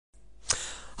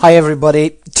Hi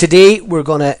everybody, today we're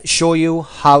going to show you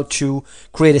how to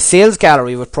create a sales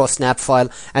gallery with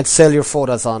ProSnapFile and sell your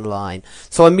photos online.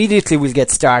 So immediately we'll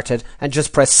get started and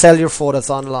just press sell your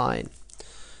photos online.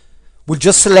 We'll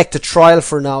just select a trial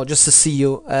for now just to see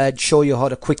you, show you how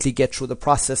to quickly get through the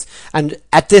process. And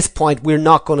at this point we're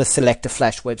not going to select a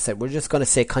Flash website, we're just going to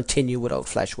say continue without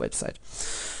Flash website.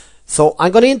 So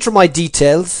I'm going to enter my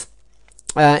details,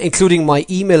 including my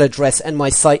email address and my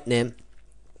site name.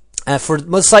 For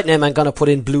my site name, I'm going to put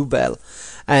in Bluebell,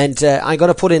 and I'm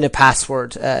going to put in a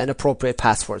password, an appropriate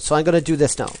password. So I'm going to do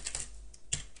this now.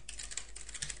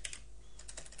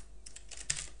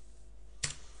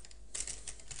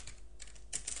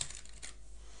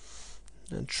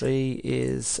 Entry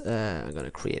is I'm going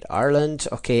to create Ireland.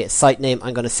 Okay, site name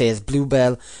I'm going to say is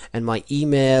Bluebell, and my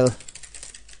email.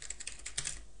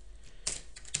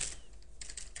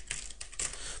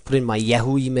 Put in my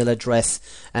Yahoo email address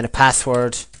and a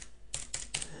password.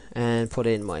 And put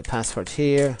in my password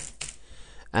here,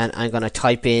 and I'm going to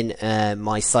type in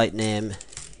my site name.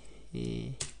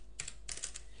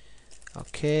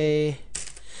 Okay,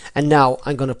 and now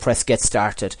I'm going to press get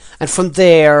started, and from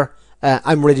there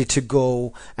I'm ready to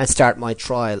go and start my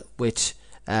trial with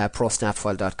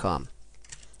ProSnapFile.com.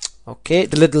 Okay, a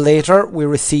little later we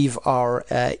receive our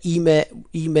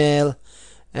email,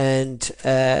 and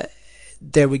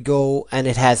there we go, and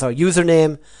it has our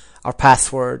username, our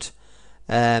password,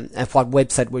 and what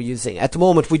website we're using. At the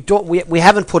moment we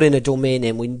haven't put in a domain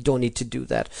name, we don't need to do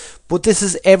that, but this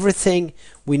is everything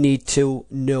we need to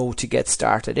know to get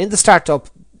started. In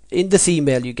this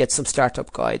email you get some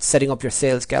startup guides, setting up your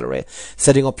sales gallery,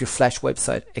 setting up your Flash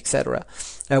website, etc.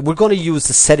 We're going to use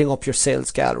the setting up your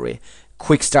sales gallery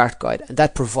quick start guide, and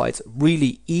that provides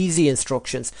really easy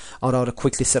instructions on how to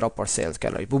quickly set up our sales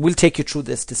gallery, but we'll take you through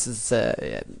this is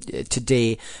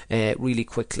today really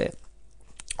quickly.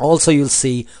 Also, you'll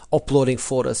see uploading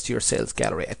photos to your sales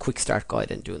gallery, a quick start guide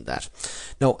in doing that.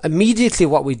 Now, immediately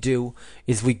what we do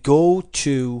is we go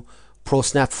to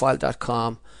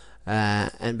ProSnapFile.com,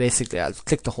 and basically I'll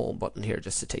click the home button here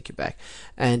just to take you back,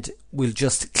 and we'll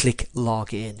just click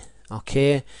login.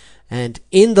 Okay, and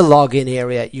in the login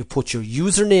area you put your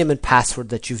username and password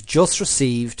that you've just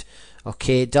received.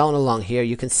 Okay, down along here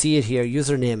you can see it here.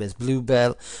 Username is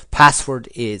Bluebell, password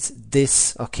is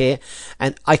this. Okay,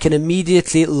 and I can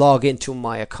immediately log into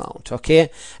my account. Okay,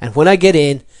 and when I get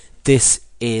in, this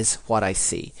is what I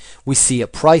see. We see a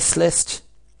price list.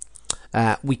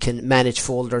 We can manage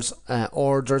folders,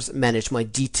 orders, manage my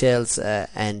details,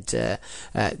 and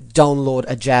download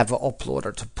a Java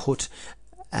uploader to put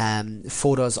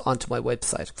photos onto my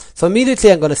website. So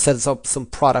immediately I'm going to set up some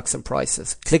products and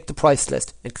prices. Click the price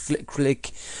list and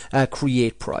click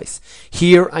create price.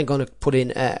 Here I'm going to put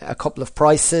in a couple of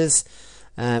prices.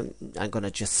 I'm going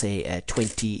to just say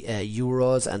 20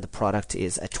 euros, and the product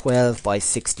is a 12 by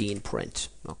 16 print.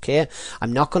 Okay,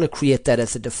 I'm not going to create that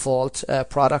as a default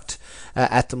product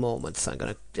at the moment, so I'm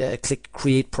going to click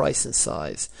create price and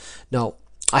size. Now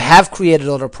I have created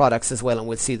other products as well, and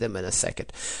we'll see them in a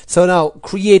second. So now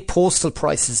create postal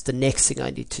price is the next thing I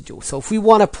need to do. So if we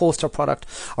want to post our product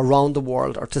around the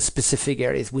world or to specific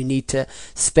areas, we need to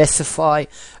specify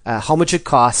how much it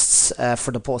costs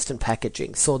for the post and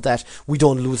packaging, so that we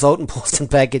don't lose out on post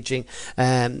and packaging,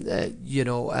 and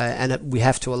we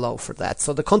have to allow for that.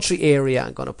 So the country area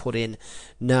I'm going to put in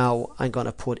now, I'm going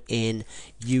to put in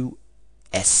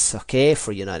US, okay,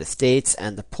 for United States,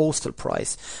 and the postal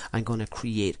price I'm going to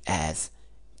create as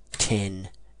 10.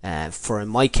 For in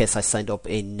my case, I signed up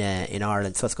in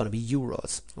Ireland, so it's going to be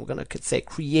euros. We're going to say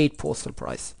create postal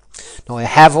price. Now I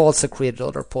have also created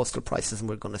other postal prices, and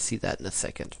we're going to see that in a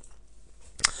second.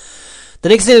 The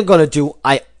next thing I'm going to do,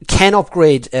 I can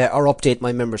upgrade or update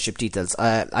my membership details.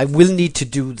 I will need to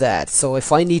do that. So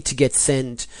if I need to get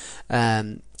sent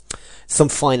some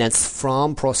finance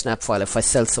from ProSnapFile, if I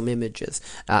sell some images,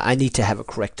 I need to have a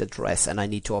correct address, and I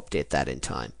need to update that in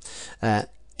time.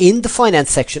 In the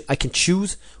finance section, I can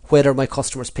choose whether my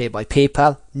customers pay by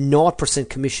PayPal, 0%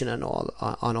 commission on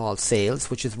all sales,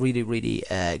 which is really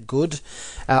good,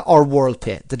 or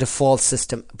WorldPay, the default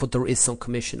system, but there is some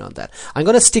commission on that. I'm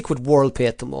going to stick with WorldPay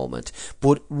at the moment,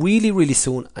 but really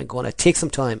soon I'm going to take some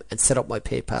time and set up my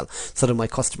PayPal so that my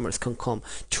customers can come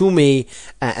to me,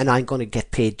 and I'm going to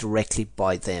get paid directly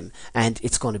by them, and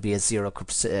it's going to be a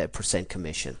 0%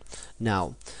 commission.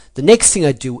 Now, the next thing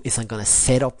I do is I'm going to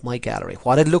set up my gallery,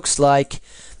 what it looks like,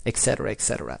 etc.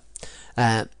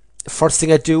 First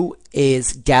thing I do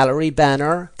is gallery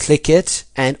banner, click it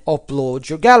and upload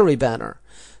your gallery banner.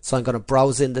 So I'm going to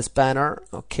browse in this banner,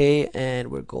 okay,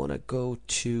 and we're going to go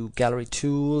to gallery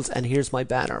tools, and here's my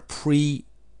banner,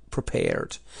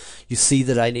 prepared. You see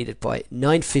that I need it by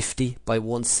 950 by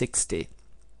 160.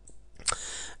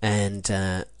 And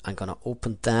I'm going to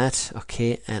open that,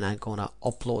 okay, and I'm going to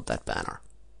upload that banner.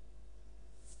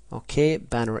 Okay,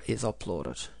 banner is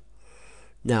uploaded.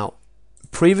 Now,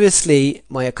 previously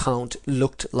my account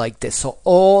looked like this. So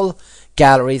all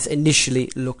galleries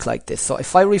initially look like this. So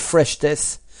if I refresh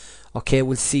this, okay,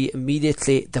 we'll see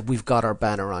immediately that we've got our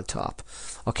banner on top.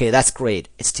 Okay, that's great.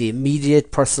 It's the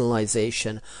immediate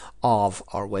personalization of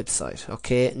our website.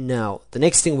 Okay, now the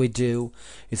next thing we do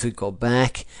is we go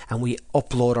back and we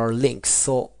upload our links.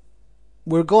 So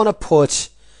we're going to put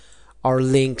our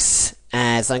links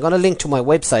as, I'm going to link to my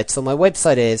website. So my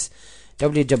website is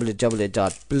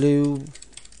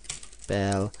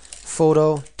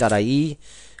www.bluebellphoto.ie.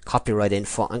 Copyright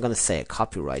info, I'm going to say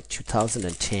copyright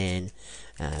 2010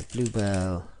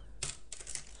 Bluebell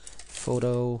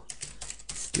Photo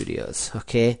Studios.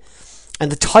 Okay,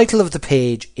 and the title of the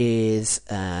page is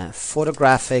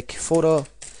Photographic Photo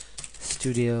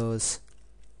Studios,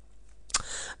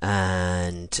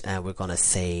 and we're going to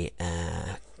say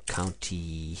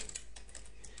County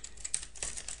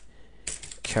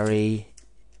Kerry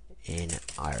in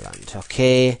Ireland.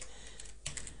 Okay,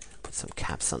 put some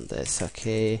caps on this.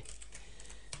 Okay,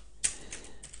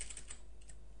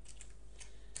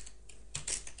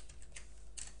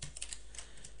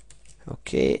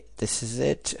 okay, this is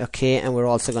it. Okay, and we're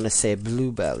also going to say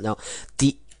Bluebell. Now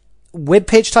the web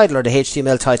page title or the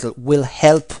HTML title will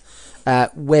help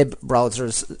web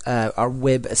browsers or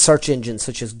web search engines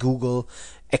such as Google,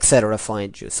 etc.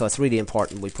 find you. So it's really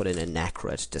important we put in an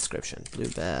accurate description.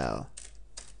 Bluebell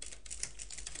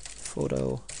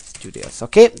Photo Studios.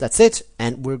 Okay, that's it,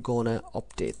 and we're gonna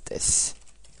update this.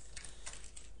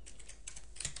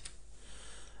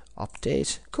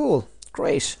 Update. Cool,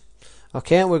 great.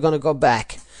 Okay, and we're gonna go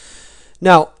back.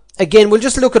 Now again, we'll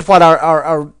just look at what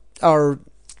our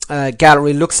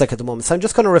gallery looks like at the moment. So I'm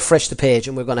just going to refresh the page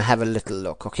and we're going to have a little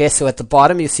look. Okay, so at the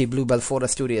bottom you see Bluebell Photo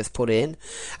Studios put in,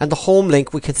 and the home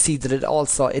link, we can see that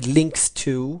it links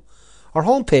to our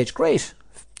home page. Great,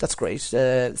 that's great.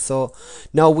 So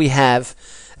now we have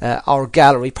our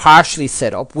gallery partially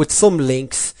set up with some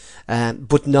links,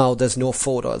 but now there's no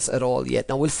photos at all yet.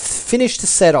 Now we'll finish the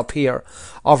setup here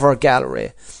of our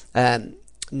gallery.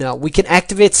 Now we can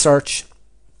activate search.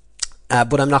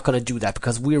 But I'm not going to do that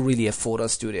because we're really a photo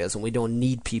studios and we don't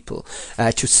need people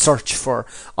to search for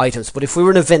items. But if we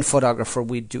were an event photographer,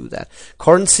 we'd do that.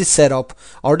 Currency setup,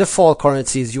 our default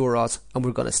currency is euros, and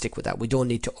we're going to stick with that. We don't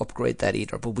need to upgrade that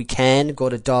either, but we can go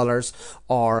to dollars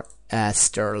or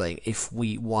sterling if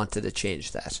we wanted to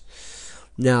change that.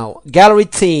 Now, gallery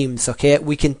themes, okay,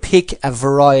 we can pick a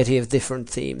variety of different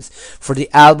themes for the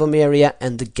album area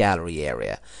and the gallery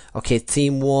area. Okay,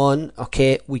 theme 1,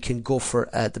 okay, we can go for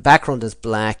the background is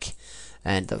black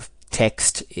and the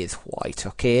text is white.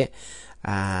 Okay,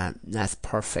 that's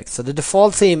perfect. So the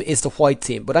default theme is the white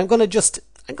theme, but I'm just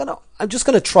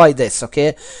gonna try this.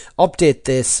 Okay, update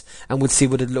this and we'll see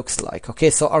what it looks like. Okay,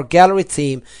 so our gallery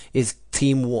theme is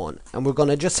theme 1, and we're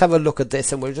gonna just have a look at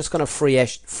this, and we're just gonna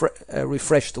refresh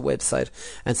the website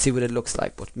and see what it looks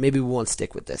like, but maybe we won't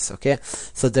stick with this. Okay,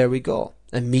 so there we go.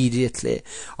 Immediately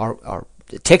our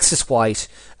text is white,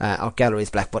 our gallery is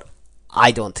black, but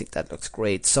I don't think that looks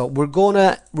great. So we're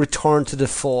gonna return to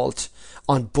default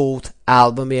on both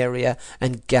album area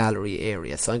and gallery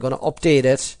area. So I'm gonna update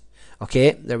it.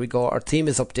 Okay, there we go. Our theme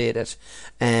is updated,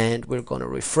 and we're going to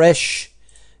refresh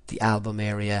the album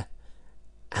area,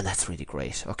 and that's really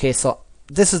great. Okay, so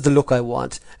this is the look I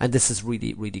want, and this is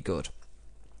really, really good.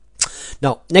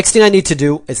 Now, next thing I need to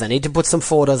do is I need to put some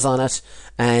photos on it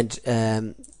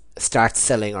and start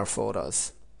selling our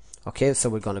photos. Okay, so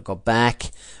we're going to go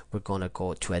back. We're going to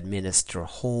go to administer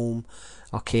home.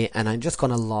 Okay, and I'm just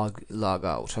going to log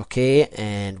out. Okay,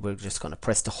 and we're just going to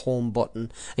press the home button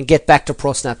and get back to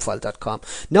prosnapfile.com.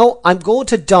 Now I'm going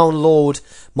to download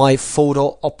my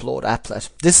photo upload applet.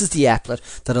 This is the applet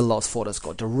that allows photos to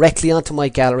go directly onto my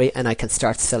gallery, and I can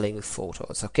start selling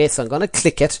photos. Okay, so I'm going to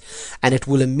click it, and it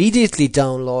will immediately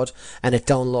download, and it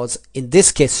downloads in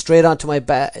this case straight onto my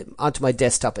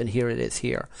desktop, and here it is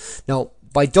here. Now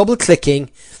by double clicking,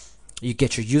 you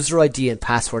get your user ID and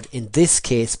password. In this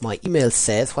case, my email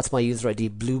says, what's my user ID?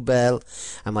 Bluebell,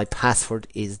 and my password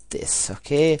is this.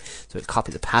 Okay, so we'll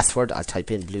copy the password. I'll type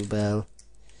in Bluebell,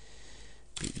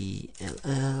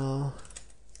 B-E-L-L,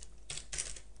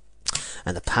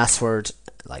 and the password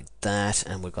like that,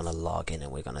 and we're going to log in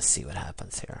and we're going to see what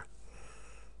happens here.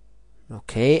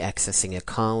 Okay, accessing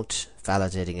account,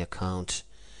 validating account.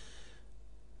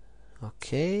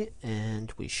 Okay,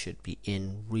 and we should be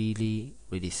in really,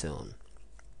 really soon.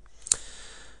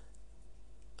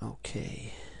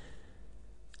 Okay,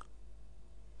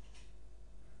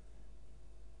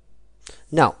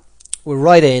 Now we're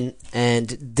right in,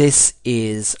 and this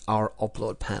is our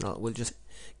upload panel. We'll just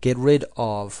get rid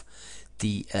of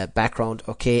the background,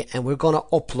 okay, and we're going to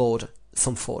upload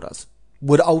some photos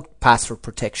without password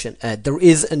protection. There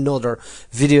is another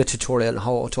video tutorial on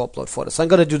how to upload photos, so I'm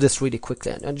going to do this really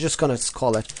quickly, and I'm just going to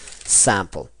call it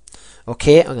sample.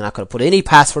 Okay, I'm not going to put any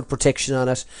password protection on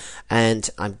it, and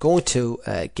I'm going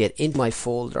to get into my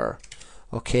folder.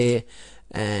 Okay,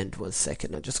 and 1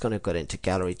 second, I'm just going to go into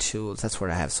gallery tools. That's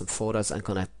where I have some photos. I'm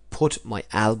going to put my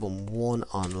album 1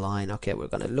 online. Okay, we're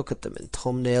going to look at them in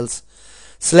thumbnails,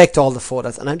 select all the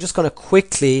photos, and I'm just going to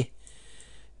quickly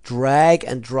drag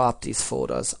and drop these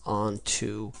photos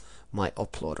onto my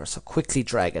uploader. So quickly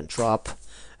drag and drop,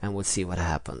 and we'll see what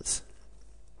happens.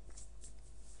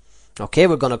 Okay,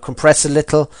 we're going to compress a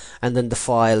little, and then the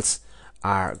files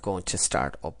are going to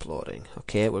start uploading.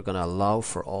 Okay, we're going to allow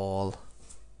for all.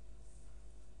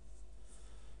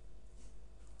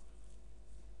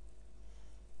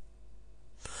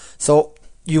 So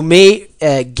you may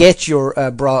get your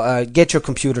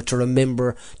computer to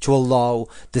remember to allow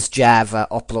this Java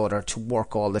uploader to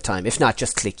work all the time. If not,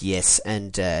 just click yes,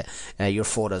 and your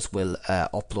photos will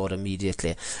upload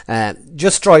immediately.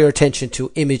 Just draw your attention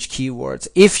to image keywords.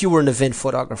 If you were an event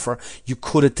photographer, you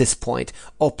could at this point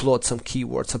upload some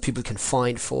keywords so people can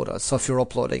find photos. So if you're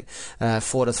uploading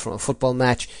photos from a football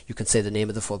match, you can say the name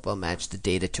of the football match, the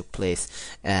date it took place,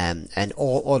 and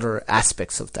all other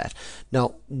aspects of that.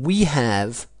 Now we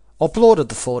have uploaded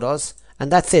the photos,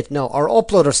 and that's it. Now our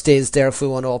uploader stays there if we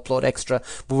want to upload extra,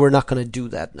 but we're not going to do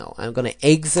that now. I'm going to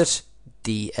exit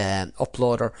the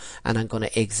uploader, and I'm going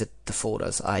to exit the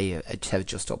photos I have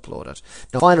just uploaded.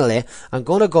 Now finally, I'm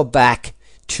going to go back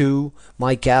to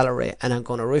my gallery, and I'm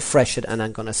going to refresh it, and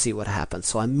I'm going to see what happens.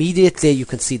 So immediately you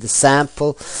can see the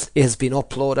sample has been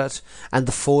uploaded, and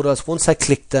the photos, once I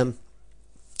click them,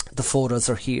 the photos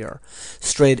are here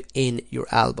straight in your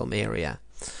album area.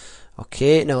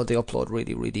 Okay, now they upload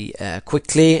really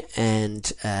quickly,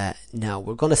 and now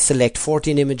we're going to select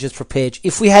 14 images per page.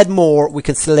 If we had more, we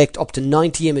can select up to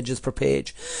 90 images per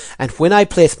page, and when I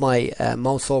place my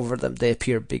mouse over them, they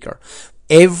appear bigger.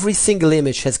 Every single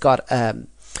image has got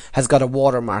a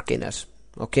watermark in it.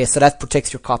 Okay, so that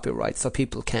protects your copyright, so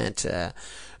people can't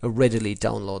readily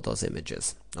download those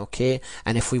images. Okay,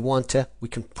 and if we want to, we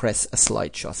can press a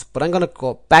slide shut. But I'm going to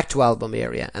go back to album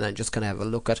area, and I'm just going to have a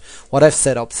look at what I've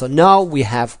set up. So now we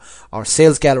have our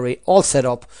sales gallery all set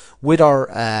up with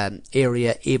our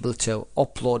area able to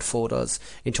upload photos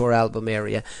into our album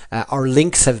area. Our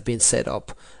links have been set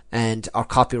up, and our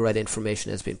copyright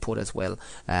information has been put as well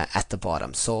at the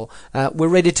bottom. So we're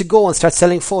ready to go and start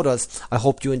selling photos. I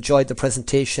hope you enjoyed the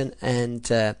presentation, and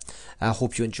I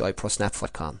hope you enjoy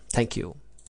ProSnap.com. Thank you.